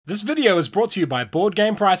This video is brought to you by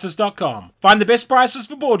BoardGamePrices.com. Find the best prices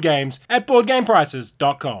for board games at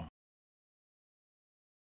BoardGamePrices.com.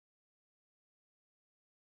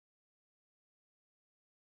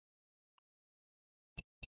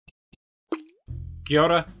 Kia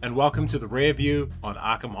ora, and welcome to the Rare View on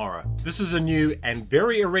Arkham Horror. This is a new and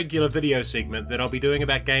very irregular video segment that I'll be doing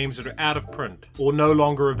about games that are out of print or no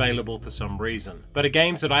longer available for some reason, but are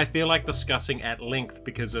games that I feel like discussing at length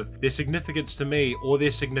because of their significance to me or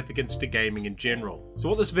their significance to gaming in general. So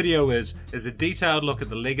what this video is a detailed look at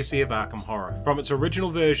the legacy of Arkham Horror, from its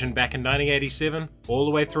original version back in 1987 all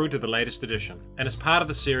the way through to the latest edition. And as part of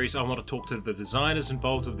the series, I want to talk to the designers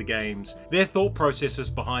involved with the games, their thought processes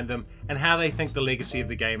behind them, and how they think the legacy of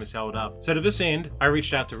the game is held up. So to this end, I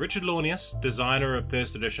reached out to Richard Launius, designer of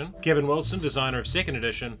 1st edition, Kevin Wilson, designer of 2nd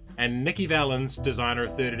edition, and Nikki Valens, designer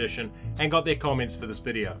of 3rd edition, and got their comments for this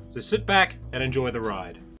video. So sit back and enjoy the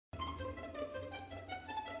ride.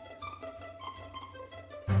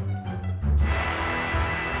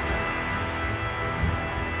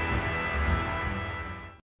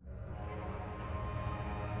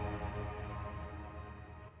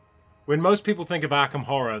 When most people think of Arkham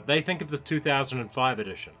Horror, they think of the 2005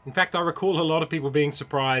 edition. In fact, I recall a lot of people being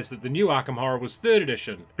surprised that the new Arkham Horror was 3rd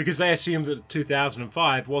edition, because they assumed that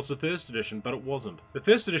 2005 was the 1st edition, but it wasn't. The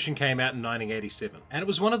 1st edition came out in 1987, and it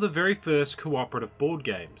was one of the very first cooperative board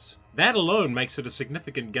games. That alone makes it a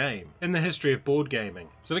significant game in the history of board gaming.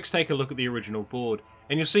 So let's take a look at the original board,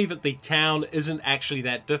 and you'll see that the town isn't actually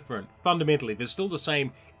that different. Fundamentally, there's still the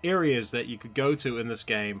same areas that you could go to in this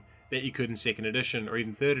game that you could in 2nd edition or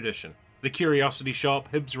even 3rd edition. The Curiosity Shop,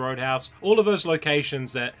 Hibbs Roadhouse, all of those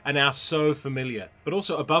locations that are now so familiar. But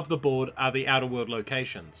also above the board are the Outer World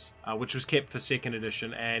locations, which was kept for 2nd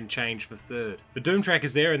edition and changed for 3rd. The Doom Track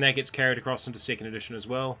is there and that gets carried across into 2nd edition as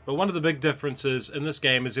well. But one of the big differences in this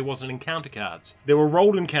game is there wasn't encounter cards. There were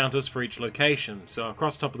rolled encounters for each location. So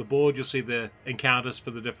across the top of the board you'll see the encounters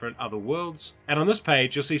for the different other worlds. And on this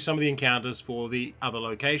page you'll see some of the encounters for the other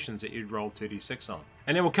locations that you'd roll 2d6 on.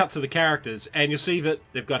 And then we'll cut to the characters, and you'll see that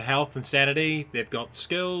they've got health and sanity, they've got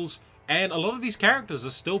skills, and a lot of these characters are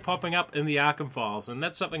still popping up in the Arkham files, and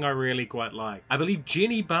that's something I really quite like. I believe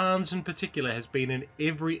Jenny Barnes in particular has been in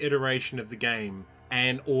every iteration of the game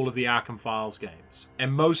and all of the Arkham Files games.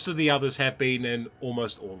 And most of the others have been in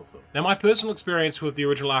almost all of them. Now my personal experience with the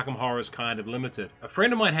original Arkham Horror is kind of limited. A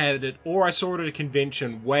friend of mine had it, or I saw it at a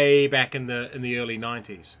convention way back in the early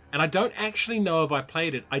 90s. And I don't actually know if I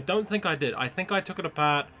played it. I don't think I did. I think I took it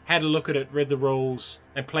apart, had a look at it, read the rules,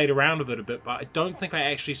 and played around with it a bit, but I don't think I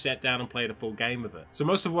actually sat down and played a full game of it. So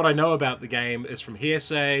most of what I know about the game is from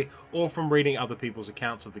hearsay or from reading other people's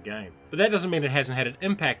accounts of the game. But that doesn't mean it hasn't had an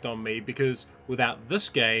impact on me, because without this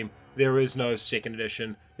game, there is no 2nd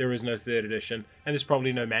edition, there is no 3rd edition, and there's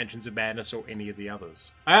probably no Mansions of Madness or any of the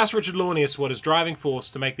others. I asked Richard Launius what his driving force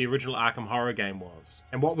to make the original Arkham Horror game was,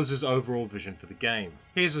 and what was his overall vision for the game.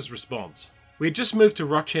 Here's his response. We had just moved to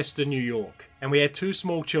Rochester, New York, and we had 2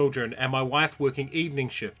 small children and my wife working evening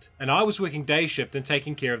shift, and I was working day shift and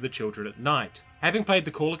taking care of the children at night. Having played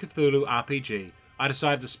the Call of Cthulhu RPG, I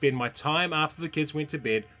decided to spend my time after the kids went to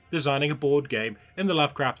bed designing a board game in the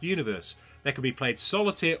Lovecraft universe that could be played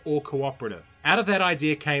solitaire or cooperative. Out of that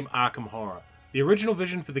idea came Arkham Horror. The original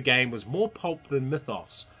vision for the game was more pulp than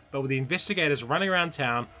mythos, but with the investigators running around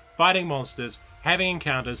town, fighting monsters, having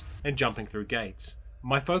encounters, and jumping through gates.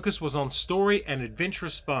 My focus was on story and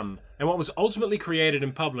adventurous fun, and what was ultimately created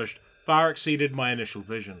and published far exceeded my initial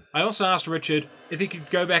vision. I also asked Richard if he could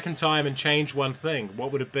go back in time and change one thing,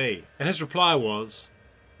 what would it be? And his reply was,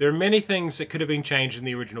 there are many things that could have been changed in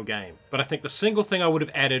the original game, but I think the single thing I would have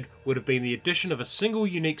added would have been the addition of a single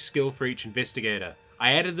unique skill for each investigator.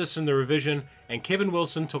 I added this in the revision, and Kevin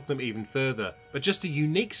Wilson took them even further. But just a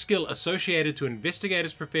unique skill associated to an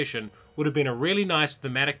investigator's profession would have been a really nice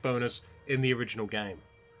thematic bonus in the original game.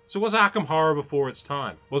 So was Arkham Horror before its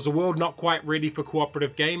time? Was the world not quite ready for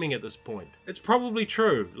cooperative gaming at this point? It's probably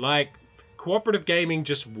true. Like, cooperative gaming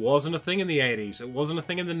just wasn't a thing in the 80s, it wasn't a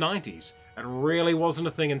thing in the 90s, it really wasn't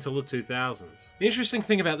a thing until the 2000s. The interesting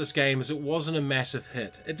thing about this game is it wasn't a massive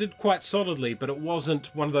hit. It did quite solidly, but it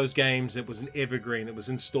wasn't one of those games that was an evergreen, it was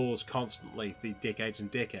in stores constantly for decades and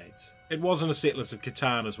decades. It wasn't a Settlers of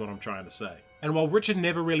Catan is what I'm trying to say. And while Richard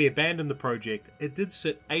never really abandoned the project, it did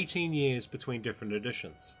sit 18 years between different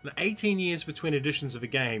editions. Now 18 years between editions of a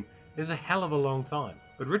game is a hell of a long time.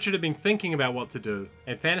 But Richard had been thinking about what to do,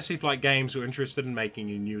 and Fantasy Flight Games were interested in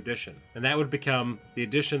making a new edition. And that would become the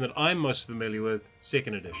edition that I'm most familiar with,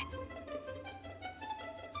 2nd edition.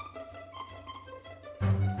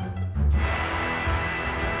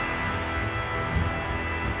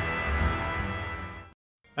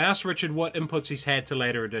 I asked Richard what inputs he's had to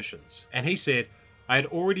later editions, and he said, I had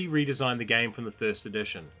already redesigned the game from the first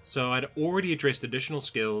edition, so I'd already addressed additional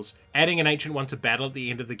skills, adding an Ancient One to battle at the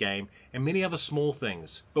end of the game, and many other small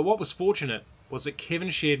things. But what was fortunate was that Kevin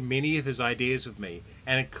shared many of his ideas with me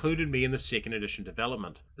and included me in the second edition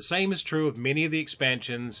development. The same is true of many of the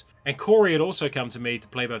expansions, and Corey had also come to me to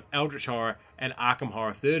play both Eldritch Horror and Arkham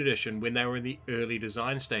Horror 3rd edition when they were in the early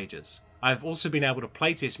design stages. I've also been able to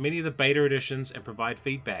playtest many of the beta editions and provide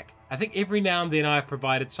feedback. I think every now and then I've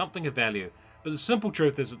provided something of value, but the simple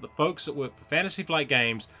truth is that the folks that work for Fantasy Flight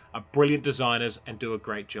Games are brilliant designers and do a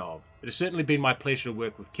great job. It has certainly been my pleasure to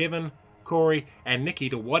work with Kevin, Corey, and Nikki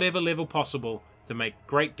to whatever level possible to make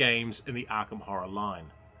great games in the Arkham Horror line.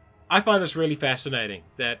 I find this really fascinating,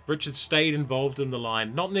 that Richard stayed involved in the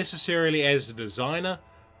line, not necessarily as a designer,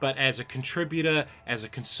 but as a contributor, as a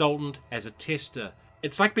consultant, as a tester.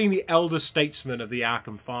 It's like being the elder statesman of the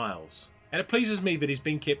Arkham files. And it pleases me that he's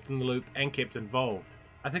been kept in the loop and kept involved.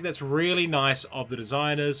 I think that's really nice of the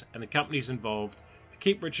designers and the companies involved to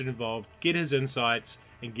keep Richard involved, get his insights,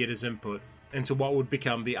 and get his input into what would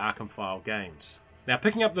become the Arkham File games. Now,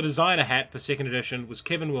 picking up the designer hat for 2nd edition was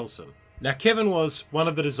Kevin Wilson. Now, Kevin was one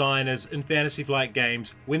of the designers in Fantasy Flight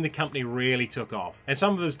Games when the company really took off, and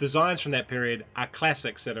some of his designs from that period are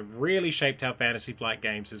classics that have really shaped how Fantasy Flight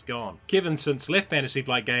Games has gone. Kevin since left Fantasy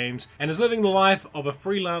Flight Games and is living the life of a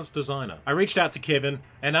freelance designer. I reached out to Kevin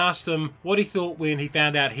and asked him what he thought when he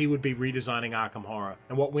found out he would be redesigning Arkham Horror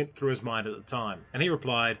and what went through his mind at the time, and he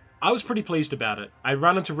replied, I was pretty pleased about it. I'd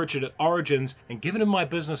run into Richard at Origins and given him my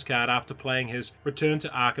business card after playing his Return to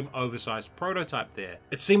Arkham oversized prototype there.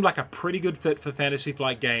 It seemed like a pretty good fit for Fantasy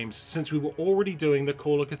Flight Games since we were already doing the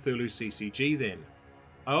Call of Cthulhu CCG then.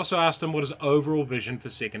 I also asked him what his overall vision for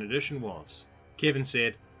 2nd edition was. Kevin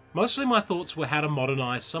said, mostly my thoughts were how to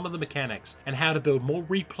modernize some of the mechanics and how to build more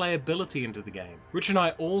replayability into the game. Rich and I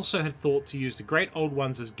also had thought to use the Great Old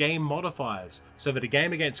Ones as game modifiers, so that a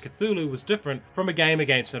game against Cthulhu was different from a game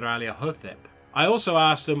against Neralia Hothep. I also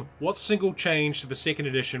asked him what single change to the 2nd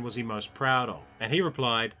edition was he most proud of, and he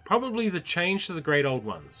replied, probably the change to the Great Old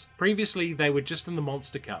Ones. Previously they were just in the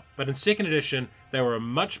Monster Cup, but in 2nd edition they were a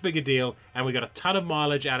much bigger deal and we got a ton of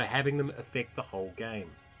mileage out of having them affect the whole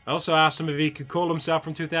game. I also asked him if he could call himself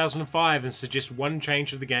from 2005 and suggest one change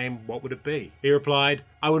to the game, what would it be? He replied,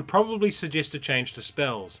 I would probably suggest a change to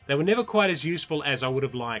spells. They were never quite as useful as I would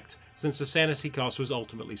have liked, since the sanity cost was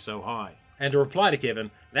ultimately so high. And to reply to Kevin,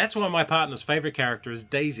 that's why my partner's favourite character is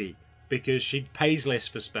Daisy, because she pays less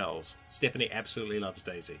for spells. Stephanie absolutely loves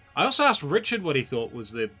Daisy. I also asked Richard what he thought was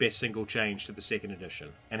the best single change to the 2nd edition,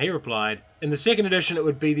 and he replied, in the 2nd edition it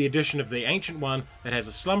would be the addition of the Ancient One that has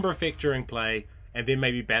a slumber effect during play, and then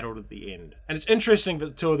maybe battled at the end. And it's interesting that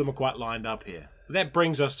the two of them are quite lined up here. But that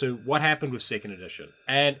brings us to what happened with 2nd edition.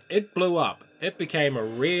 And it blew up. It became a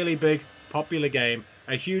really big, popular game,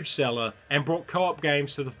 a huge seller, and brought co-op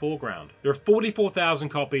games to the foreground. There are 44,000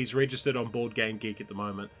 copies registered on Board Game Geek at the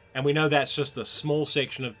moment, and we know that's just a small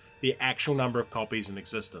section of the actual number of copies in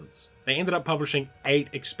existence. They ended up publishing 8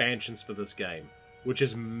 expansions for this game, which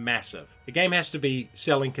is massive. The game has to be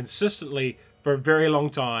selling consistently for a very long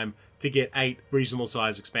time to get 8 reasonable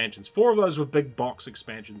size expansions. 4 of those were big box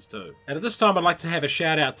expansions too. And at this time I'd like to have a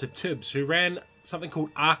shout out to Tibbs, who ran something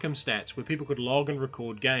called Arkham Stats, where people could log and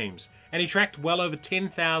record games. And he tracked well over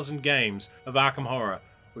 10,000 games of Arkham Horror,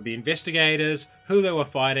 with the investigators, who they were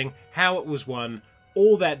fighting, how it was won,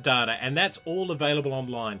 all that data, and that's all available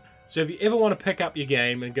online. So if you ever want to pick up your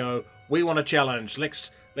game and go, we want a challenge,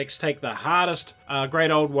 let's take the hardest Great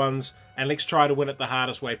Old Ones and let's try to win it the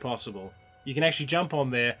hardest way possible, you can actually jump on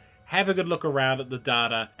there, have a good look around at the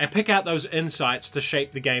data, and pick out those insights to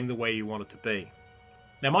shape the game the way you want it to be.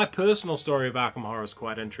 Now, my personal story of Arkham Horror is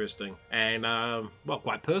quite interesting, and, well,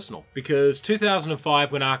 quite personal, because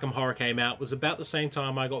 2005, when Arkham Horror came out, was about the same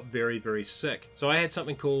time I got very, very sick. So I had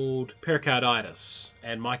something called pericarditis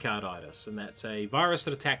and myocarditis, and that's a virus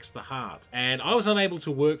that attacks the heart. And I was unable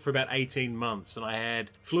to work for about 18 months, and I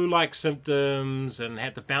had flu-like symptoms and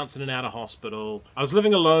had to bounce in and out of hospital. I was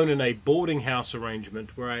living alone in a boarding house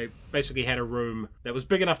arrangement where I basically had a room that was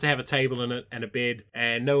big enough to have a table in it and a bed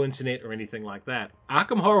and no internet or anything like that.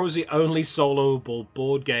 Arkham Horror was the only soloable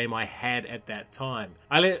board game I had at that time.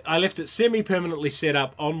 I left it semi-permanently set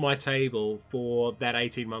up on my table for that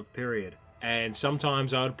 18-month period. And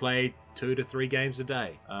sometimes I would play 2 to 3 games a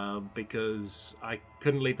day because I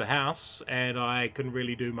couldn't leave the house and I couldn't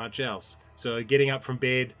really do much else. So getting up from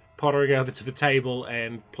bed, pottering over to the table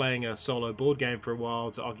and playing a solo board game for a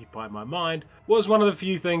while to occupy my mind was one of the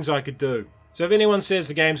few things I could do. So if anyone says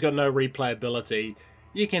the game's got no replayability,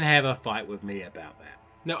 you can have a fight with me about that.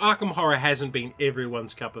 Now, Arkham Horror hasn't been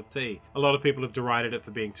everyone's cup of tea. A lot of people have derided it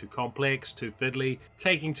for being too complex, too fiddly,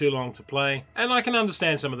 taking too long to play, and I can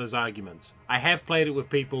understand some of those arguments. I have played it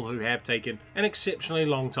with people who have taken an exceptionally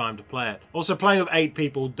long time to play it. Also, playing with 8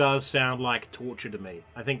 people does sound like torture to me.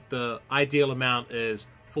 I think the ideal amount is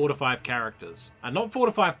 4 to 5 characters. And not 4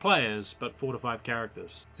 to 5 players, but 4 to 5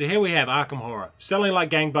 characters. So here we have Arkham Horror. Selling like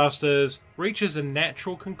gangbusters, reaches a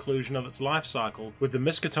natural conclusion of its life cycle with the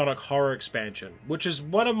Miskatonic Horror expansion, which is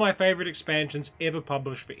one of my favorite expansions ever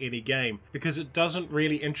published for any game, because it doesn't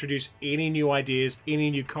really introduce any new ideas, any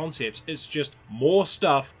new concepts. It's just more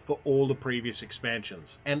stuff for all the previous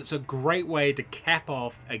expansions. And it's a great way to cap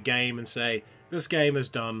off a game and say, this game is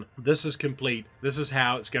done, this is complete, this is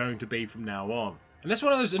how it's going to be from now on. And that's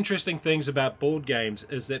one of those interesting things about board games,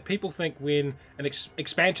 is that people think when an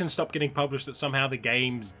expansion stops getting published that somehow the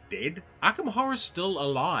game's dead. Arkham Horror's still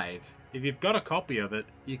alive. If you've got a copy of it,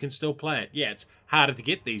 you can still play it. Yeah, it's harder to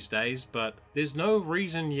get these days, but there's no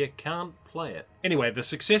reason you can't play it. Anyway, the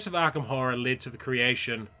success of Arkham Horror led to the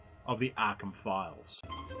creation of the Arkham Files.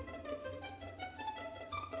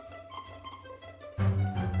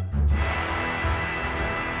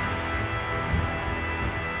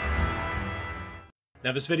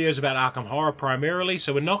 Now, this video is about Arkham Horror primarily,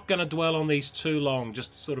 so we're not going to dwell on these too long,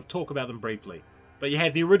 just sort of talk about them briefly. But you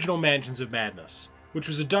had the original Mansions of Madness, which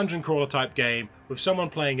was a dungeon crawler type game with someone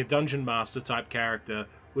playing a dungeon master type character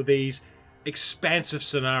with these expansive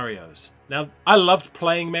scenarios. Now, I loved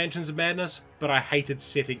playing Mansions of Madness, but I hated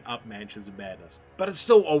setting up Mansions of Madness. But it's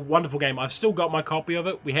still a wonderful game. I've still got my copy of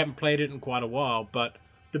it. We haven't played it in quite a while, but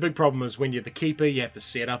the big problem is when you're the keeper, you have to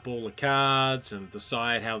set up all the cards and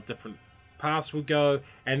decide how different paths would go,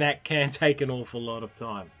 and that can take an awful lot of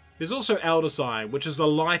time. There's also Elder Sign, which is the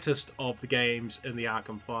lightest of the games in the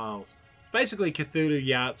Arkham Files. Basically Cthulhu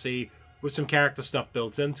Yahtzee with some character stuff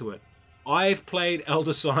built into it. I've played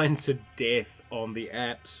Elder Sign to death on the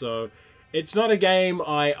app, so it's not a game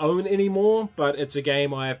I own anymore, but it's a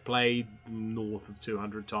game I have played north of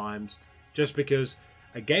 200 times, just because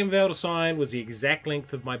a game of Elder Sign was the exact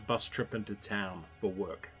length of my bus trip into town for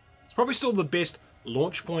work. It's probably still the best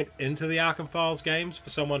launch point into the Arkham Files games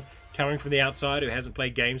for someone coming from the outside who hasn't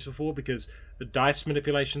played games before, because the dice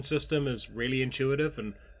manipulation system is really intuitive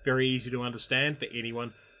and very easy to understand for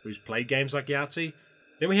anyone who's played games like Yahtzee.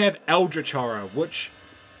 Then we have Eldritch Horror, which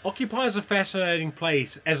occupies a fascinating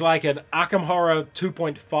place as like an Arkham Horror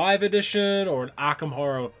 2.5 edition or an Arkham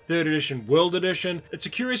Horror 3rd edition World Edition. It's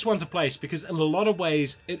a curious one to place because in a lot of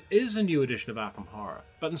ways it is a new edition of Arkham Horror,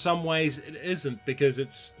 but in some ways it isn't because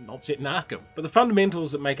it's not set in Arkham. But the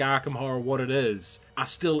fundamentals that make Arkham Horror what it is are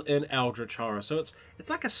still in Eldritch Horror, so it's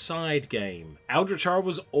like a side game. Eldritch Horror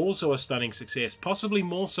was also a stunning success, possibly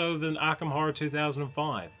more so than Arkham Horror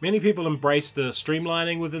 2005. Many people embraced the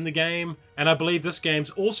streamlining within the game, and I believe this game's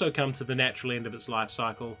also come to the natural end of its life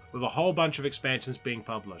cycle, with a whole bunch of expansions being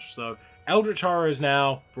published. So Eldritch Horror is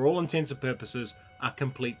now, for all intents and purposes, a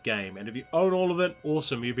complete game. And if you own all of it,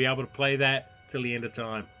 awesome, you'll be able to play that till the end of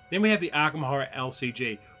time. Then we have the Arkham Horror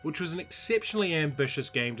LCG, which was an exceptionally ambitious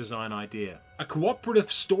game design idea. A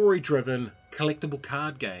cooperative, story-driven, collectible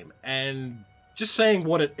card game. And just saying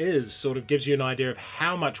what it is sort of gives you an idea of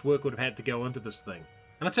how much work would have had to go into this thing.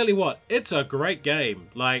 And I tell you what, it's a great game.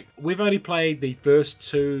 Like, we've only played the first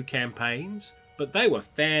 2 campaigns, but they were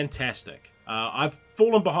fantastic. I've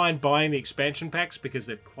fallen behind buying the expansion packs because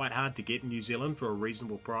they're quite hard to get in New Zealand for a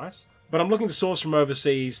reasonable price. But I'm looking to source from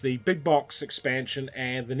overseas the big box expansion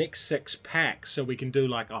and the next 6 packs so we can do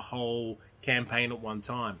like a whole campaign at one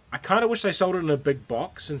time. I kind of wish they sold it in a big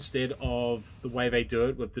box instead of the way they do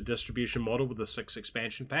it with the distribution model with the 6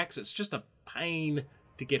 expansion packs. It's just a pain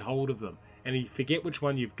to get hold of them. And you forget which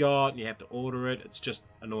one you've got, and you have to order it. It's just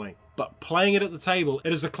annoying. But playing it at the table,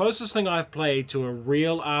 it is the closest thing I've played to a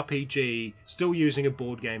real RPG still using a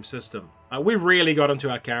board game system. We really got into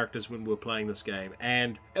our characters when we were playing this game,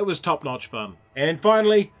 and it was top-notch fun. And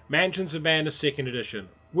finally, Mansions of Madness 2nd Edition,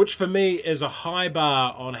 which for me is a high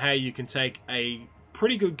bar on how you can take a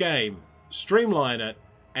pretty good game, streamline it,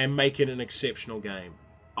 and make it an exceptional game.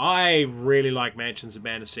 I really like Mansions of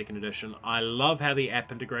Madness 2nd Edition. I love how the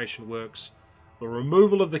app integration works. The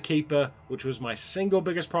removal of the Keeper, which was my single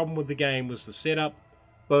biggest problem with the game, was the setup.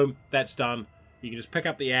 Boom, that's done. You can just pick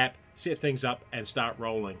up the app, set things up, and start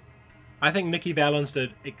rolling. I think Nikki Valens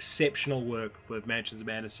did exceptional work with Mansions of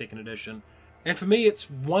Madness 2nd Edition. And for me, it's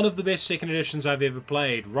one of the best 2nd Editions I've ever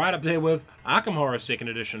played. Right up there with Arkham Horror 2nd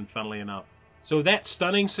Edition, funnily enough. So with that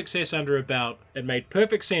stunning success under her belt, it made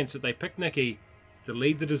perfect sense that they picked Nikki to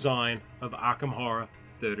lead the design of Arkham Horror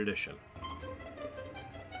 3rd Edition.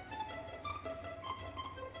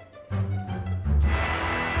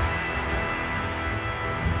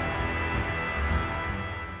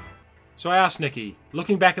 So I asked Nikki,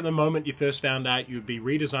 looking back at the moment you first found out you'd be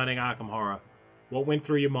redesigning Arkham Horror, what went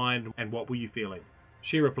through your mind and what were you feeling?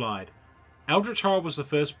 She replied, Eldritch Horror was the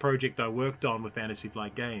first project I worked on with Fantasy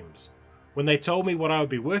Flight Games. When they told me what I would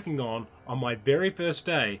be working on my very first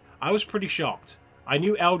day, I was pretty shocked. I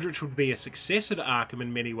knew Eldritch would be a successor to Arkham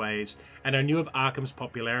in many ways, and I knew of Arkham's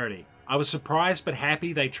popularity. I was surprised but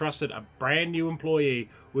happy they trusted a brand new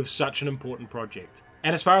employee with such an important project.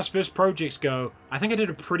 And as far as first projects go, I think I did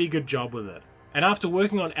a pretty good job with it. And after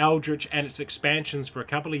working on Eldritch and its expansions for a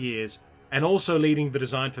couple of years, and also leading the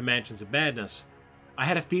design for Mansions of Madness, I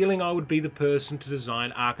had a feeling I would be the person to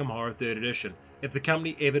design Arkham Horror 3rd Edition if the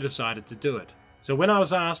company ever decided to do it. So when I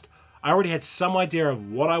was asked, I already had some idea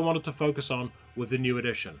of what I wanted to focus on with the new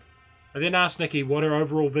edition. I then asked Nikki what her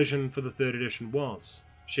overall vision for the 3rd edition was.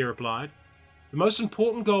 She replied, the most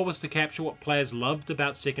important goal was to capture what players loved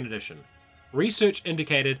about 2nd edition. Research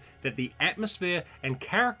indicated that the atmosphere and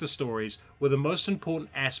character stories were the most important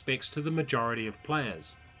aspects to the majority of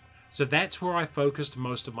players. So that's where I focused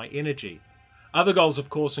most of my energy. Other goals of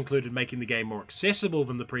course included making the game more accessible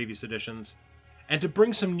than the previous editions, and to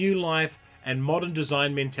bring some new life and modern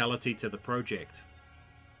design mentality to the project.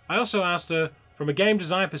 I also asked her, from a game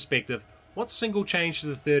design perspective, what single change to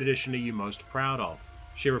the 3rd edition are you most proud of?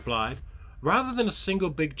 She replied, rather than a single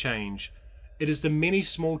big change, it is the many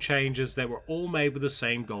small changes that were all made with the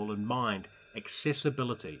same goal in mind,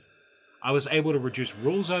 accessibility. I was able to reduce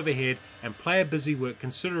rules overhead and player busy work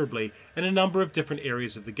considerably in a number of different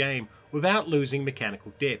areas of the game without losing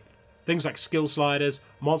mechanical depth. Things like skill sliders,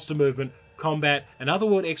 monster movement, combat, and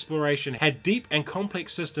otherworld exploration had deep and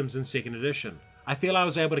complex systems in 2nd edition. I feel I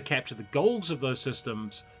was able to capture the goals of those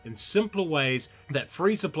systems in simpler ways that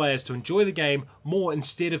frees the players to enjoy the game more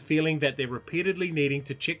instead of feeling that they're repeatedly needing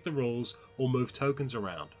to check the rules or move tokens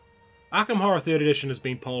around. Arkham Horror 3rd Edition has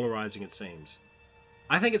been polarizing, it seems.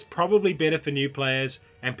 I think it's probably better for new players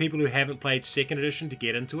and people who haven't played 2nd Edition to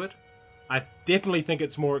get into it. I definitely think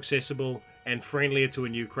it's more accessible and friendlier to a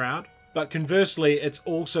new crowd, but conversely it's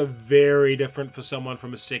also very different for someone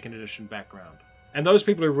from a 2nd Edition background. And those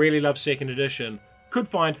people who really love 2nd Edition could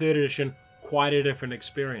find 3rd Edition quite a different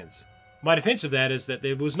experience. My defense of that is that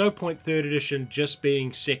there was no point 3rd Edition just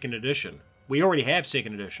being 2nd Edition. We already have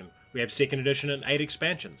 2nd Edition. We have 2nd Edition and 8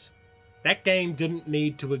 expansions. That game didn't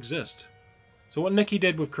need to exist. So what Nikki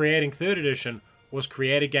did with creating 3rd Edition was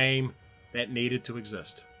create a game that needed to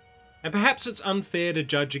exist. And perhaps it's unfair to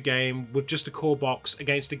judge a game with just a core box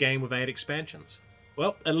against a game with 8 expansions.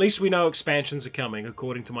 Well, at least we know expansions are coming,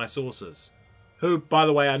 according to my sources. Who, by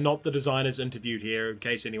the way, are not the designers interviewed here, in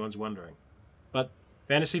case anyone's wondering. But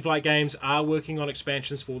Fantasy Flight Games are working on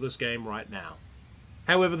expansions for this game right now.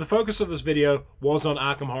 However, the focus of this video was on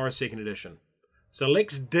Arkham Horror 2nd Edition. So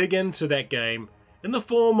let's dig into that game in the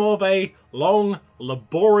form of a long,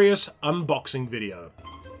 laborious unboxing video.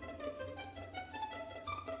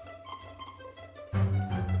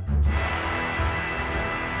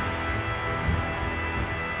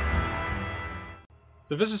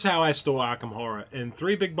 So this is how I store Arkham Horror, in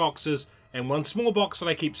 3 big boxes and 1 small box that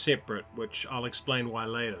I keep separate, which I'll explain why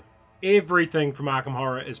later. Everything from Arkham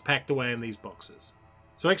Horror is packed away in these boxes.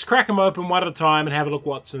 So let's crack them open one at a time and have a look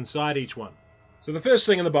what's inside each one. So the first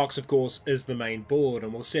thing in the box, of course, is the main board,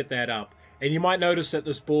 and we'll set that up. And you might notice that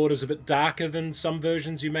this board is a bit darker than some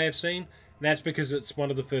versions you may have seen, and that's because it's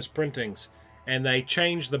one of the first printings, and they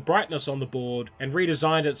changed the brightness on the board and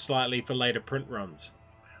redesigned it slightly for later print runs.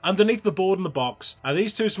 Underneath the board in the box are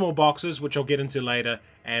these 2 small boxes, which I'll get into later,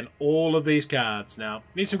 and all of these cards. Now,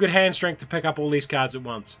 you need some good hand strength to pick up all these cards at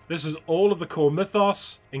once. This is all of the core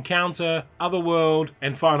Mythos, Encounter, Otherworld,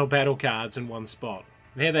 and Final Battle cards in one spot.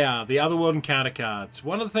 And here they are, the Otherworld Encounter cards.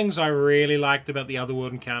 One of the things I really liked about the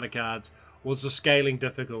Otherworld Encounter cards was the scaling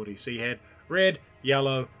difficulty. So you had red,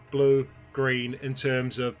 yellow, blue, green in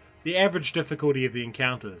terms of the average difficulty of the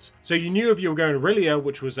encounters. So you knew if you were going to Relia,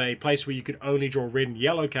 which was a place where you could only draw red and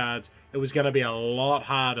yellow cards, it was going to be a lot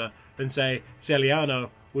harder than, say,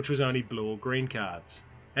 Celiano, which was only blue or green cards.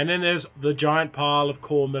 And then there's the giant pile of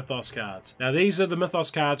core Mythos cards. Now these are the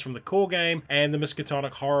Mythos cards from the core game and the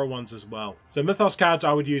Miskatonic Horror ones as well. So Mythos cards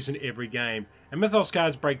I would use in every game. And Mythos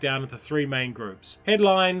cards break down into 3 main groups.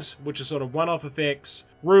 Headlines, which are sort of one-off effects.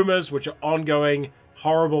 Rumors, which are ongoing,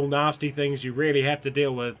 horrible, nasty things you really have to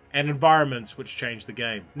deal with, and environments, which change the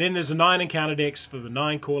game. And then there's the 9 encounter decks for the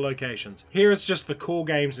 9 core locations. Here it's just the core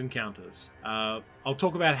game's encounters. I'll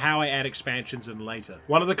talk about how I add expansions in later.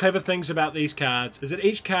 One of the clever things about these cards is that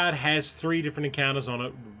each card has 3 different encounters on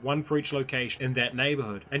it, one for each location in that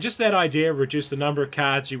neighborhood. And just that idea reduced the number of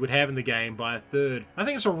cards you would have in the game by 1/3. I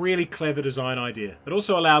think it's a really clever design idea. It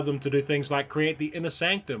also allowed them to do things like create the Inner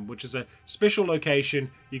Sanctum, which is a special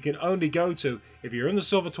location you can only go to if you're in the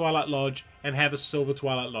Silver Twilight Lodge and have a Silver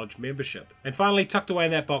Twilight Lodge membership. And finally, tucked away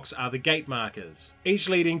in that box are the gate markers, each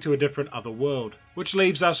leading to a different other world, which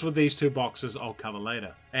leaves us with these 2 boxes I'll cover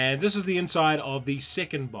later. And this is the inside of the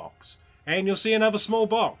second box. And you'll see another small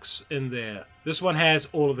box in there. This one has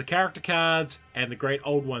all of the character cards and the Great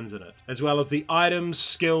Old Ones in it, as well as the items,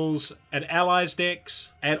 skills, and allies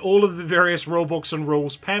decks, and all of the various rulebooks and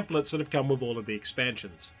rules pamphlets that have come with all of the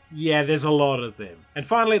expansions. Yeah, there's a lot of them. And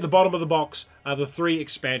finally, at the bottom of the box are the 3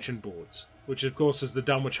 expansion boards, which of course is the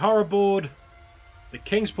Dunwich Horror board, the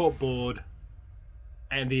Kingsport board,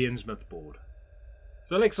 and the Innsmouth board.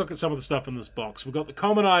 So let's look at some of the stuff in this box. We've got the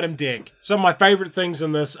common item deck. Some of my favourite things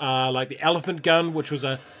in this are like the Elephant Gun, which was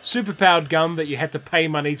a super-powered gun that you had to pay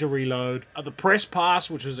money to reload. The Press Pass,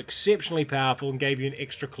 which was exceptionally powerful and gave you an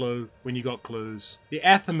extra clue when you got clues. The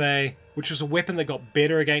Athame, which was a weapon that got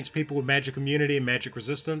better against people with magic immunity and magic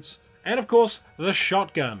resistance. And of course, the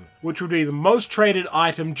Shotgun, which would be the most traded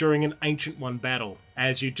item during an Ancient One battle,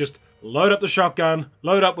 as you just load up the shotgun,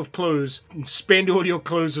 load up with clues, and spend all your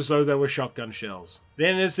clues as though they were shotgun shells.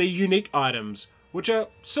 Then there's the unique items, which are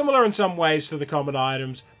similar in some ways to the common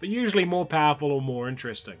items, but usually more powerful or more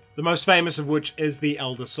interesting. The most famous of which is the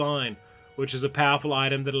Elder Sign, which is a powerful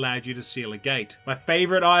item that allowed you to seal a gate. My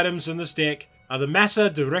favourite items in this deck are the Massa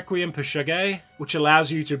de Requiem per Shagay, which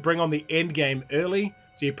allows you to bring on the end game early,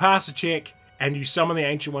 so you pass a check and you summon the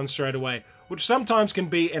Ancient One straight away, which sometimes can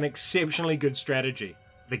be an exceptionally good strategy.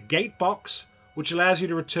 The Gate Box, which allows you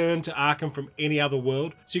to return to Arkham from any other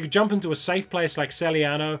world, so you could jump into a safe place like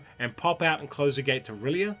Saliano and pop out and close a gate to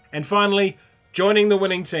Rilia. And finally, joining the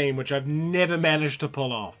winning team, which I've never managed to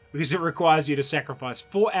pull off, because it requires you to sacrifice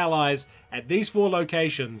 4 allies at these 4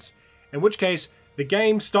 locations, in which case the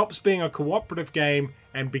game stops being a cooperative game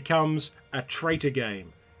and becomes a traitor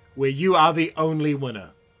game, where you are the only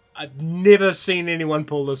winner. I've never seen anyone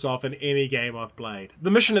pull this off in any game I've played.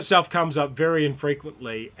 The mission itself comes up very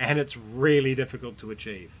infrequently, and it's really difficult to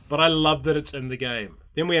achieve. But I love that it's in the game.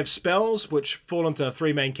 Then we have spells, which fall into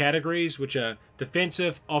 3 main categories, which are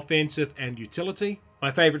defensive, offensive, and utility.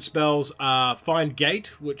 My favourite spells are Find Gate,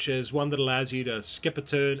 which is one that allows you to skip a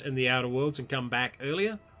turn in the Outer Worlds and come back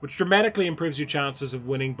earlier, which dramatically improves your chances of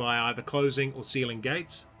winning by either closing or sealing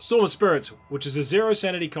gates. Storm of Spirits, which is a 0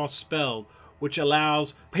 sanity cost spell, which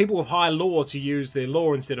allows people with high lore to use their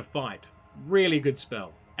lore instead of fight. Really good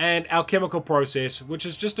spell. And Alchemical Process, which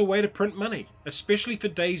is just a way to print money, especially for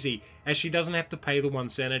Daisy, as she doesn't have to pay the 1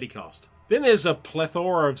 sanity cost. Then there's a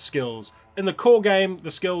plethora of skills. In the core game,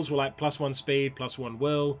 the skills were like +1 speed, +1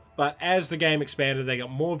 will, but as the game expanded, they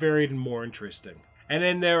got more varied and more interesting. And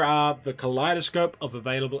then there are the kaleidoscope of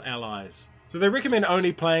available allies. So they recommend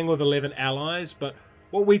only playing with 11 allies, but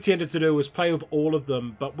what we tended to do was play with all of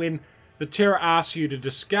them, but when the Terror asks you to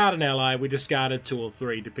discard an ally, we discarded 2 or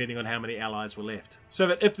 3, depending on how many allies were left. So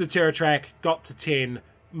that if the Terror track got to 10,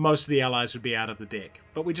 most of the allies would be out of the deck.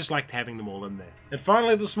 But we just liked having them all in there. And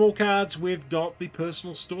finally, the small cards, we've got the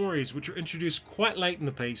personal stories, which were introduced quite late in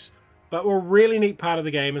the piece, but were a really neat part of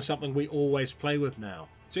the game and something we always play with now.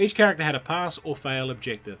 So each character had a pass or fail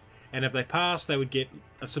objective, and if they passed, they would get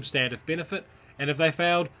a substantive benefit, and if they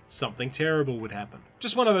failed, something terrible would happen.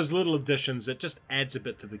 Just one of those little additions that just adds a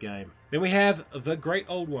bit to the game. Then we have the Great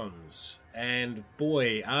Old Ones. And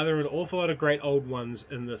boy, are there an awful lot of Great Old Ones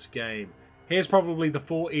in this game. Here's probably the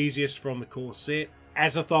 4 easiest from the core set.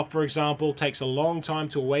 Azathoth, for example, takes a long time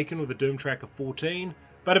to awaken with a Doom track of 14,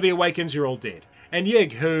 but if he awakens, you're all dead. And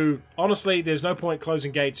Yig, who, honestly, there's no point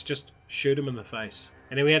closing gates, just shoot him in the face.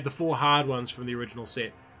 And then we had the 4 hard ones from the original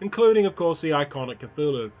set, including, of course, the iconic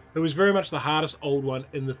Cthulhu, who was very much the hardest old one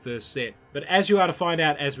in the first set. But as you are to find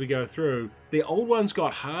out as we go through, the old ones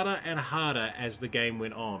got harder and harder as the game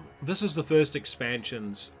went on. This is the first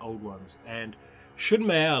expansion's old ones, and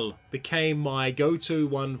Shunmael became my go-to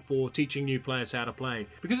one for teaching new players how to play,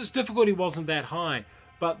 because its difficulty wasn't that high,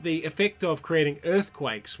 but the effect of creating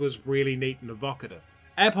earthquakes was really neat and evocative.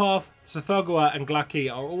 Abhoth, Tsithogua, and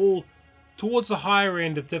Glaki are all towards the higher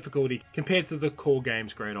end of difficulty compared to the core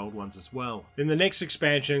game's Great Old Ones as well. Then the next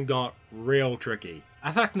expansion got real tricky.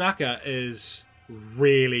 Athaknaka is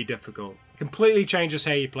really difficult. Completely changes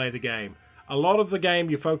how you play the game. A lot of the game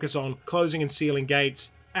you focus on closing and sealing gates,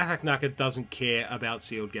 Athak doesn't care about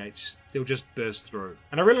sealed gates. They'll just burst through.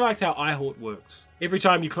 And I really liked how Ihort works. Every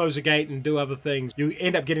time you close a gate and do other things, you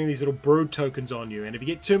end up getting these little brood tokens on you. And if you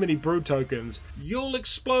get too many brood tokens, you'll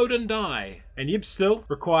explode and die. And Yip still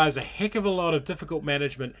requires a heck of a lot of difficult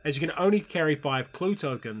management, as you can only carry 5 clue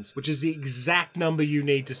tokens, which is the exact number you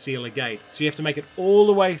need to seal a gate. So you have to make it all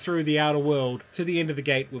the way through the outer world to the end of the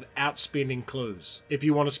gate without spending clues, if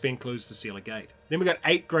you want to spend clues to seal a gate. Then we got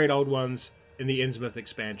 8 great old ones in the Innsmouth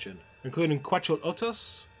expansion, including Quetzal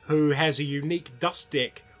Otos, who has a unique dust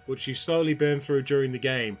deck which you slowly burn through during the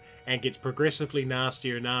game and gets progressively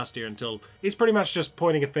nastier and nastier until he's pretty much just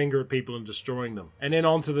pointing a finger at people and destroying them. And then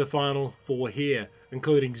on to the final 4 here,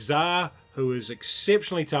 including Tsar, who is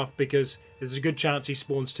exceptionally tough because there's a good chance he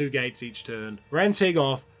spawns 2 gates each turn.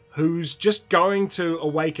 Rantigoth, who's just going to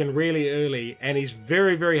awaken really early and he's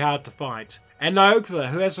very, very hard to fight. And Nioktha,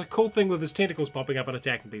 who has a cool thing with his tentacles popping up and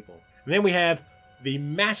attacking people. And then we have the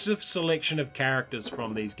massive selection of characters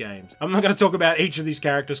from these games. I'm not going to talk about each of these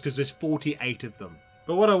characters because there's 48 of them.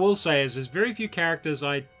 But what I will say is there's very few characters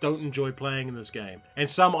I don't enjoy playing in this game. And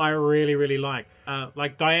some I really, really like.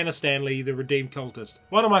 Like Diana Stanley, the Redeemed Cultist.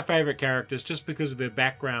 One of my favourite characters just because of her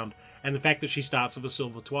background and the fact that she starts with a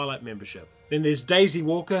Silver Twilight membership. Then there's Daisy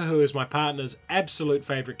Walker, who is my partner's absolute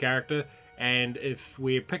favourite character. And if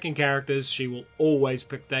we're picking characters, she will always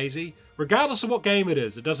pick Daisy. Regardless of what game it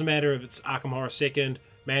is. It doesn't matter if it's Arkham Horror 2nd,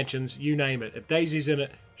 Mansions, you name it. If Daisy's in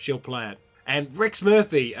it, she'll play it. And Rex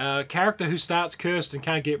Murphy, a character who starts cursed and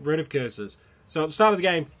can't get rid of curses. So at the start of the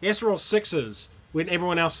game, he has to roll 6s when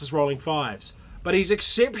everyone else is rolling 5s. But he's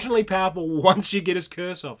exceptionally powerful once you get his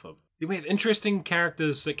curse off him. Then we have interesting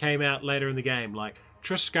characters that came out later in the game, like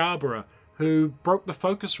Trish Scarborough, who broke the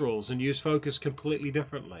focus rules and used focus completely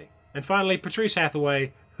differently. And finally, Patrice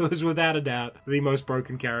Hathaway, who is without a doubt the most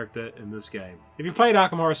broken character in this game. If you've played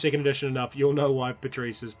Arkham Horror 2nd Edition enough, you'll know why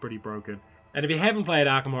Patrice is pretty broken. And if you haven't played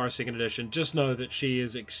Arkham Horror 2nd Edition, just know that she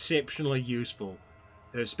is exceptionally useful.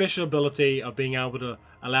 Her special ability of being able to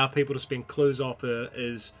allow people to spin clues off her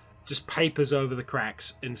is just papers over the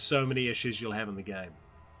cracks in so many issues you'll have in the game.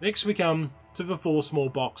 Next we come to the 4 small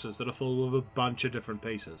boxes that are full of a bunch of different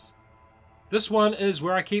pieces. This one is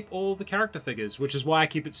where I keep all the character figures, which is why I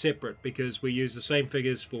keep it separate, because we use the same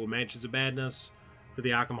figures for Mansions of Madness, for the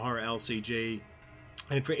Arkham Horror LCG,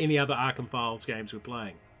 and for any other Arkham Files games we're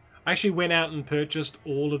playing. I actually went out and purchased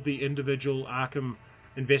all of the individual Arkham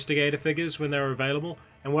Investigator figures when they were available,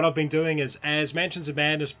 and what I've been doing is, as Mansions of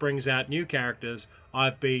Madness brings out new characters,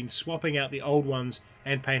 I've been swapping out the old ones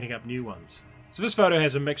and painting up new ones. So this photo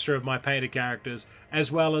has a mixture of my painted characters as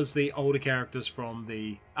well as the older characters from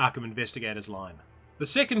the Arkham Investigators line. The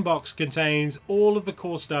second box contains all of the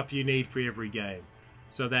core stuff you need for every game.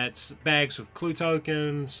 So that's bags with clue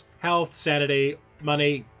tokens, health, sanity,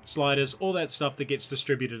 money, sliders, all that stuff that gets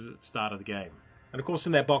distributed at the start of the game. And of course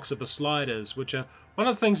in that box are the sliders, which are one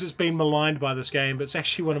of the things that's been maligned by this game, but it's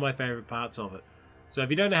actually one of my favourite parts of it. So if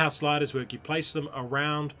you don't know how sliders work, you place them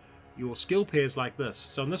around your skill pairs like this.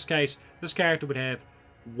 So in this case, this character would have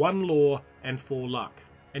 1 lore and 4 luck.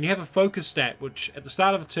 And you have a focus stat, which at the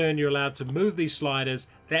start of a turn you're allowed to move these sliders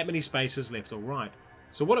that many spaces left or right.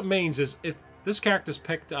 So what it means is if this character's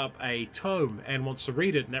picked up a tome and wants to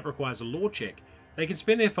read it, and that requires a lore check, they can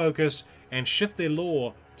spend their focus and shift their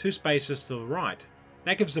lore 2 spaces to the right.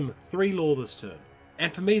 That gives them 3 lore this turn.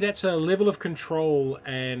 And for me, that's a level of control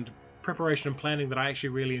and preparation and planning that I actually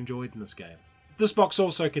really enjoyed in this game. This box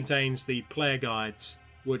also contains the player guides,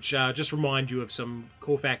 which just remind you of some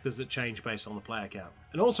core factors that change based on the player count.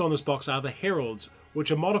 And also on this box are the heralds, which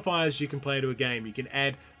are modifiers you can play to a game. You can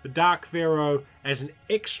add the Dark Pharaoh as an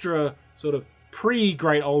extra sort of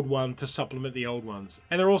pre-Great Old One to supplement the old ones.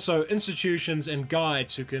 And there are also institutions and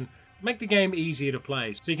guides who can make the game easier to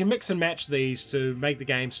play. So you can mix and match these to make the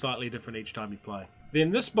game slightly different each time you play. Then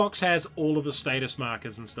this box has all of the status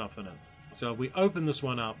markers and stuff in it. So if we open this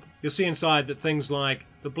one up, you'll see inside that things like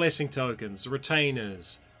the blessing tokens, the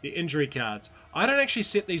retainers, the injury cards, I don't actually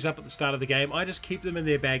set these up at the start of the game, I just keep them in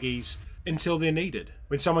their baggies until they're needed.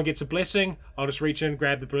 When someone gets a blessing, I'll just reach in,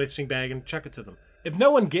 grab the blessing bag and chuck it to them. If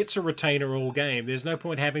no one gets a retainer all game, there's no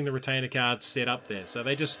point having the retainer cards set up there, so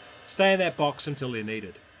they just stay in that box until they're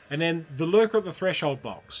needed. And then the Lurker at the Threshold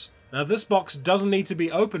box. Now this box doesn't need to be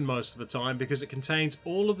open most of the time because it contains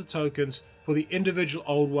all of the tokens for the individual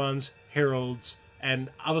old ones, heralds, and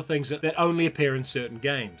other things that only appear in certain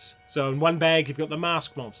games. So in one bag you've got the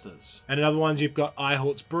Mask Monsters, and in other ones you've got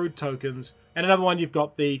Ihort's Brood tokens, And another one, you've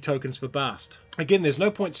got the tokens for Bast. Again, there's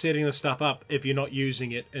no point setting this stuff up if you're not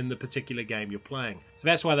using it in the particular game you're playing. So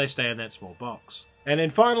that's why they stay in that small box. And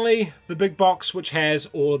then finally, the big box, which has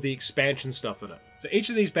all of the expansion stuff in it. So each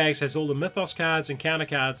of these bags has all the Mythos cards, encounter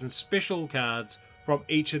cards, and special cards from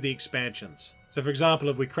each of the expansions. So for example,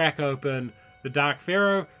 if we crack open the Dark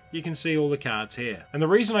Pharaoh, you can see all the cards here. And the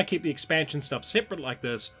reason I keep the expansion stuff separate like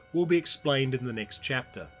this will be explained in the next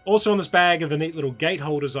chapter. Also in this bag are the neat little gate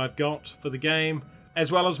holders I've got for the game,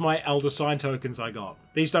 as well as my Elder Sign tokens I got.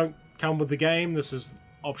 These don't come with the game, this is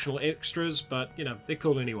optional extras, but you know, they're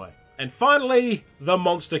cool anyway. And finally, the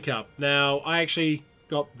Monster Cup. Now, I actually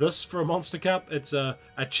got this for a Monster Cup. It's a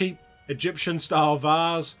cheap Egyptian style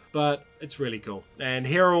vase, but it's really cool. And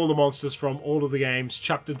here are all the monsters from all of the games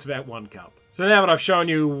chucked into that one cup. So now that I've shown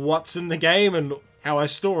you what's in the game and how I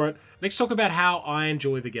store it, let's talk about how I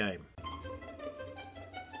enjoy the game.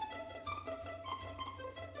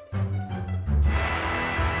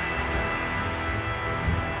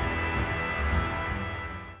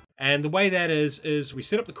 And the way that is we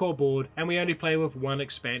set up the core board and we only play with one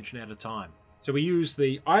expansion at a time. So we use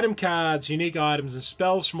the item cards, unique items, and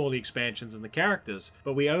spells from all the expansions and the characters,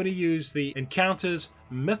 but we only use the encounters,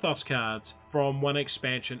 Mythos cards from one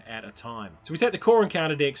expansion at a time. So we take the core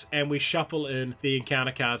encounter decks and we shuffle in the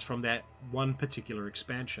encounter cards from that one particular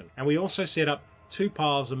expansion. And we also set up 2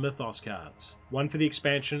 piles of Mythos cards, one for the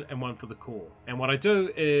expansion and one for the core. And what I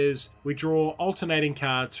do is we draw alternating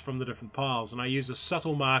cards from the different piles, and I use a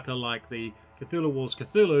subtle marker like the Cthulhu Wars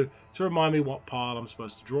Cthulhu to remind me what pile I'm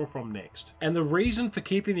supposed to draw from next. And the reason for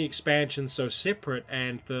keeping the expansions so separate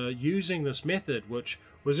and for using this method, which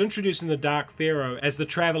was introduced in the Dark Pharaoh as the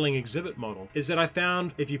traveling exhibit model, is that I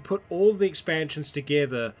found if you put all the expansions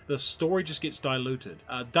together, the story just gets diluted.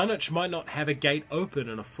 Dunwich might not have a gate open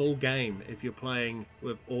in a full game if you're playing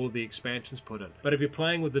with all of the expansions put in. But if you're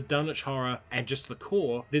playing with the Dunwich Horror and just the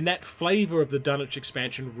core, then that flavor of the Dunwich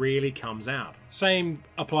expansion really comes out. Same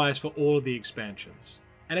applies for all of the expansions.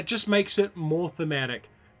 And it just makes it more thematic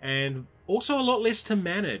and also a lot less to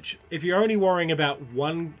manage. If you're only worrying about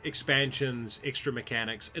one expansion's extra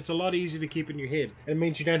mechanics, it's a lot easier to keep in your head. It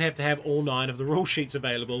means you don't have to have all 9 of the rule sheets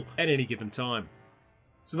available at any given time.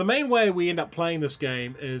 So the main way we end up playing this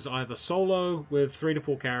game is either solo with 3 to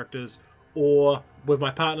 4 characters, or with my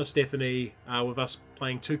partner Stephanie, with us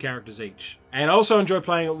playing 2 characters each. And I also enjoy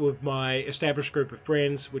playing it with my established group of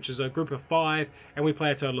friends, which is a group of 5, and we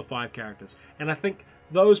play a total of 5 characters. And I think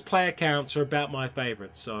those player counts are about my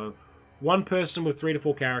favourites, so 1 person with 3 to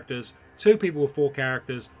 4 characters, 2 people with 4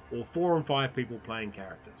 characters, or 4 and 5 people playing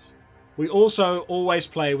characters. We also always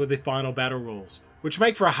play with the final battle rules, which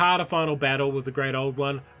make for a harder final battle with the Great Old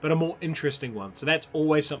One, but a more interesting one, so that's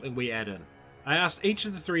always something we add in. I asked each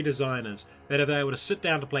of the 3 designers that if they were to sit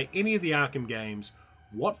down to play any of the Arkham games,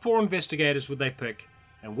 what 4 investigators would they pick,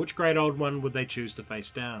 and which Great Old One would they choose to face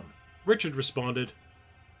down? Richard responded,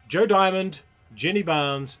 Joe Diamond, Jenny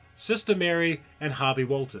Barnes, Sister Mary, and Harvey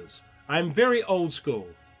Walters. I'm very old school.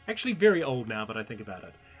 Actually very old now that I think about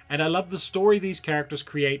it. And I love the story these characters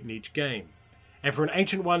create in each game. And for an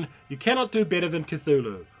Ancient One, you cannot do better than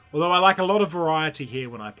Cthulhu, although I like a lot of variety here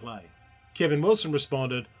when I play. Kevin Wilson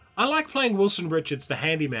responded, I like playing Wilson Richards the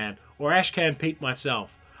Handyman, or Ashcan Pete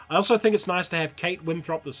myself. I also think it's nice to have Kate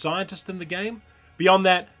Winthrop the Scientist in the game. Beyond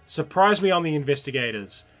that, surprise me on the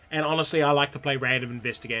investigators. And honestly, I like to play random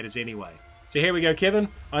investigators anyway. So here we go, Kevin.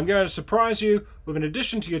 I'm going to surprise you with an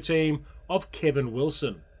addition to your team of Kevin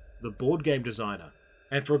Wilson, the board game designer.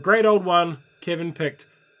 And for a Great Old One, Kevin picked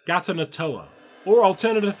Gata Natoa, or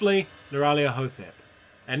alternatively, Naralia Hothep.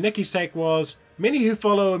 And Nikki's take was, many who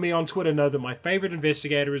follow me on Twitter know that my favourite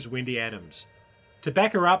investigator is Wendy Adams. To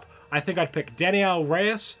back her up, I think I'd pick Danielle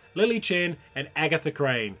Reyes, Lily Chen, and Agatha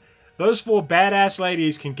Crane. Those 4 badass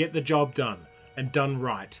ladies can get the job done, and done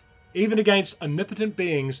right, even against omnipotent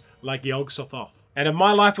beings like Yog-Sothoth. And if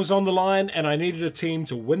my life was on the line and I needed a team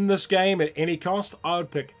to win this game at any cost, I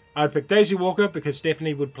would pick Daisy Walker because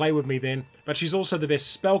Stephanie would play with me then, but she's also the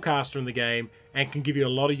best spellcaster in the game and can give you a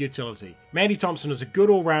lot of utility. Mandy Thompson is a good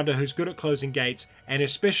all-rounder who's good at closing gates, and her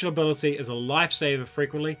special ability is a lifesaver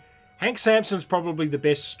frequently. Hank Sampson's probably the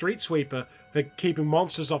best street sweeper for keeping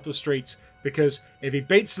monsters off the streets, because if he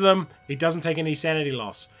beats them, he doesn't take any sanity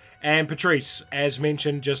loss. And Patrice, as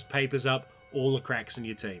mentioned, just papers up all the cracks in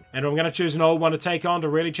your team. And if I'm going to choose an old one to take on to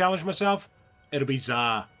really challenge myself, it'll be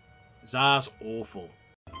Czar. Czar's awful.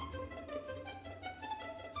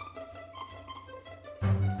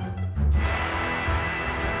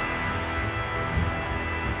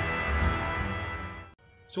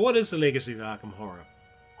 So what is the legacy of Arkham Horror?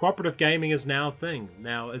 Cooperative gaming is now a thing.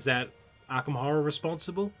 Now, is that Arkham Horror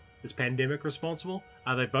responsible? Is Pandemic responsible?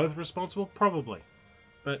 Are they both responsible? Probably.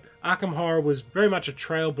 But Arkham Horror was very much a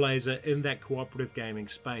trailblazer in that cooperative gaming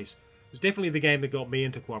space. It was definitely the game that got me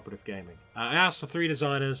into cooperative gaming. I asked the three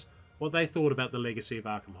designers what they thought about the legacy of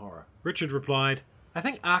Arkham Horror. Richard replied, "I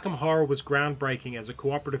think Arkham Horror was groundbreaking as a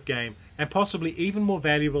cooperative game and possibly even more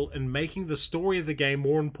valuable in making the story of the game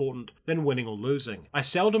more important than winning or losing. I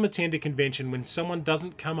seldom attend a convention when someone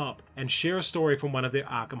doesn't come up and share a story from one of their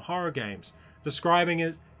Arkham Horror games, describing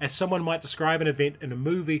it as someone might describe an event in a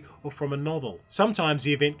movie or from a novel. Sometimes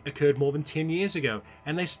the event occurred more than 10 years ago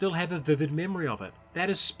and they still have a vivid memory of it. That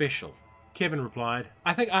is special." Kevin replied,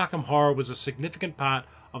 "I think Arkham Horror was a significant part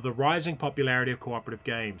of the rising popularity of cooperative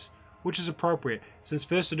games, which is appropriate since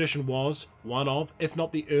First Edition was one of, if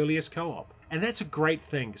not the earliest co-op. And that's a great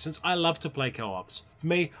thing, since I love to play co-ops. For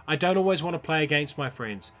me, I don't always want to play against my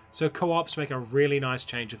friends, so co-ops make a really nice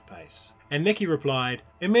change of pace." And Nikki replied,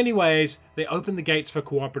 "In many ways, they opened the gates for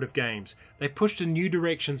cooperative games. They pushed in new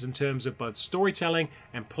directions in terms of both storytelling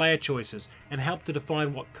and player choices, and helped to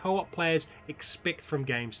define what co-op players expect from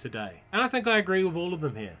games today." And I think I agree with all of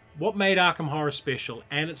them here. What made Arkham Horror special,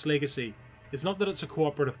 and its legacy, is not that it's a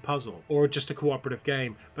cooperative puzzle, or just a cooperative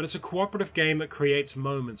game, but it's a cooperative game that creates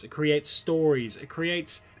moments, it creates stories, it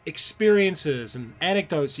creates experiences and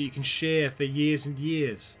anecdotes that you can share for years and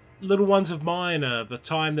years. Little ones of mine are the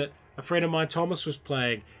time that a friend of mine, Thomas, was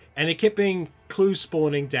playing, and it kept being clue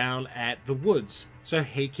spawning down at the woods, so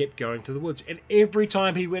he kept going to the woods, and every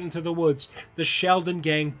time he went into the woods, the Sheldon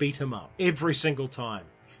gang beat him up. Every single time.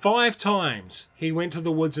 5 times he went to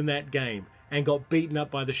the woods in that game, and got beaten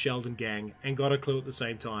up by the Sheldon gang, and got a clue at the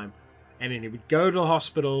same time. And then he would go to the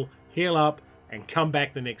hospital, heal up, and come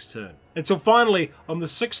back the next turn. Until finally, on the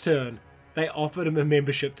 6th turn, they offered him a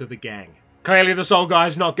membership to the gang. Clearly this old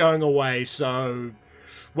guy's not going away, so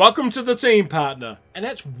welcome to the team, partner. And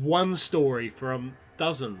that's one story from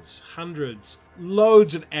dozens, hundreds,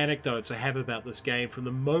 loads of anecdotes I have about this game, from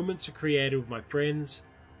the moments I created with my friends,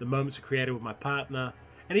 the moments I created with my partner,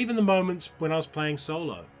 and even the moments when I was playing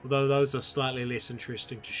solo, although those are slightly less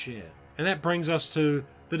interesting to share. And that brings us to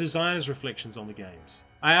the designers' reflections on the games.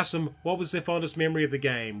 I asked them what was their fondest memory of the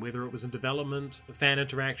game, whether it was in development, fan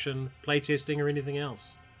interaction, playtesting, or anything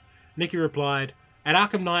else. Nikki replied, "At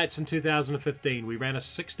Arkham Nights in 2015, we ran a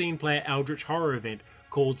 16-player Eldritch horror event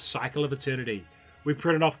called Cycle of Eternity. We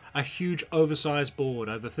printed off a huge oversized board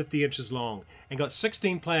over 50 inches long and got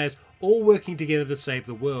 16 players all working together to save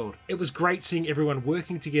the world. It was great seeing everyone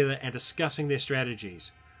working together and discussing their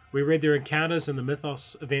strategies. We read their encounters in the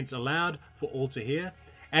Mythos events aloud for all to hear,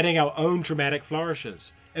 adding our own dramatic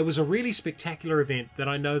flourishes. It was a really spectacular event that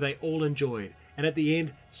I know they all enjoyed, and at the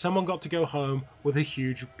end, someone got to go home with a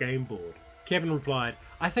huge game board." Kevin replied,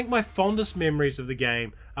 "I think my fondest memories of the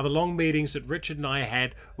game are the long meetings that Richard and I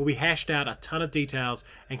had where we hashed out a ton of details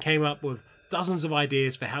and came up with dozens of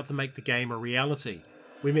ideas for how to make the game a reality.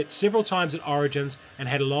 We met several times at Origins and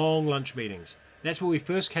had long lunch meetings. That's where we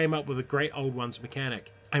first came up with the Great Old Ones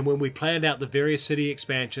mechanic, and when we planned out the various city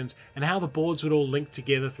expansions and how the boards would all link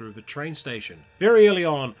together through the train station. Very early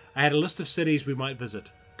on, I had a list of cities we might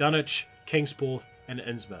visit: Dunwich, Kingsport, and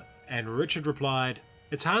Innsmouth." And Richard replied,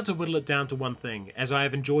 "It's hard to whittle it down to one thing, as I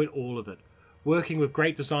have enjoyed all of it. Working with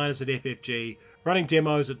great designers at FFG, running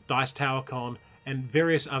demos at Dice Tower Con, and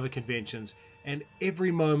various other conventions, and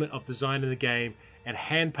every moment of designing the game and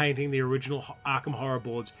hand-painting the original Arkham Horror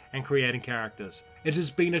boards and creating characters. It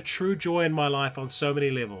has been a true joy in my life on so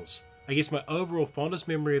many levels. I guess my overall fondest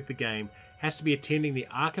memory of the game has to be attending the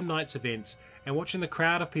Arkham Nights events and watching the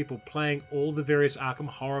crowd of people playing all the various Arkham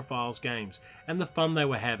Horror Files games and the fun they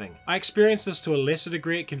were having. I experienced this to a lesser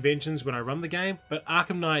degree at conventions when I run the game, but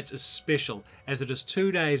Arkham Nights is special as it is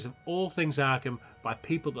 2 days of all things Arkham by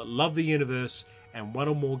people that love the universe and one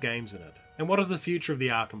or more games in it." And what of the future of the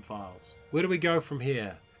Arkham Files? Where do we go from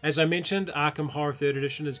here? As I mentioned, Arkham Horror 3rd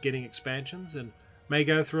Edition is getting expansions and may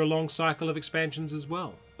go through a long cycle of expansions as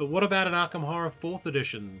well. But what about an Arkham Horror 4th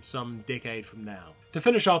Edition some decade from now? To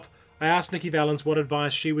finish off, I asked Nikki Valens what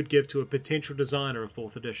advice she would give to a potential designer of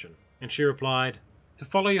 4th Edition, and she replied, "To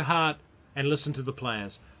follow your heart and listen to the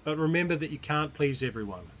players, but remember that you can't please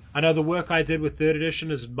everyone. I know the work I did with 3rd Edition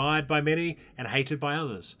is admired by many and hated by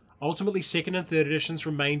others. Ultimately, 2nd and 3rd Editions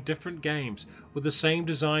remain different games, with the same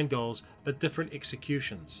design goals but different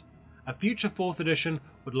executions. A future 4th Edition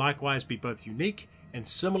would likewise be both unique and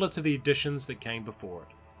similar to the editions that came before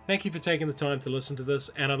it." Thank you for taking the time to listen to this,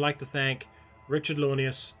 and I'd like to thank Richard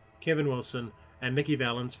Launius, Kevin Wilson, and Nikki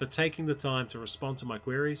Valens for taking the time to respond to my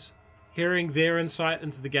queries. Hearing their insight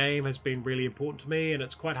into the game has been really important to me, and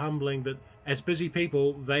it's quite humbling that, as busy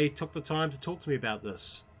people, they took the time to talk to me about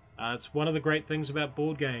this. It's one of the great things about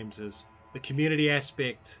board games is the community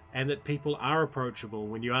aspect, and that people are approachable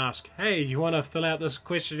when you ask, hey, you want to fill out this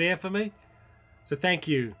questionnaire for me? So thank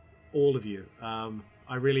you, all of you.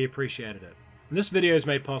 I really appreciated it. And this video is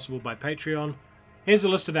made possible by Patreon. Here's a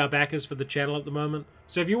list of our backers for the channel at the moment.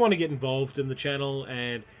 So if you want to get involved in the channel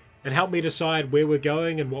and help me decide where we're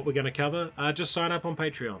going and what we're going to cover, just sign up on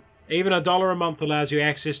Patreon. Even $1 a month allows you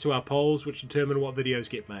access to our polls, which determine what videos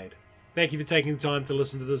get made. Thank you for taking the time to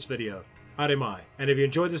listen to this video. Haere mai. And if you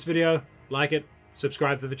enjoyed this video, like it,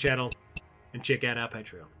 subscribe to the channel, and check out our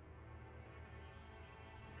Patreon.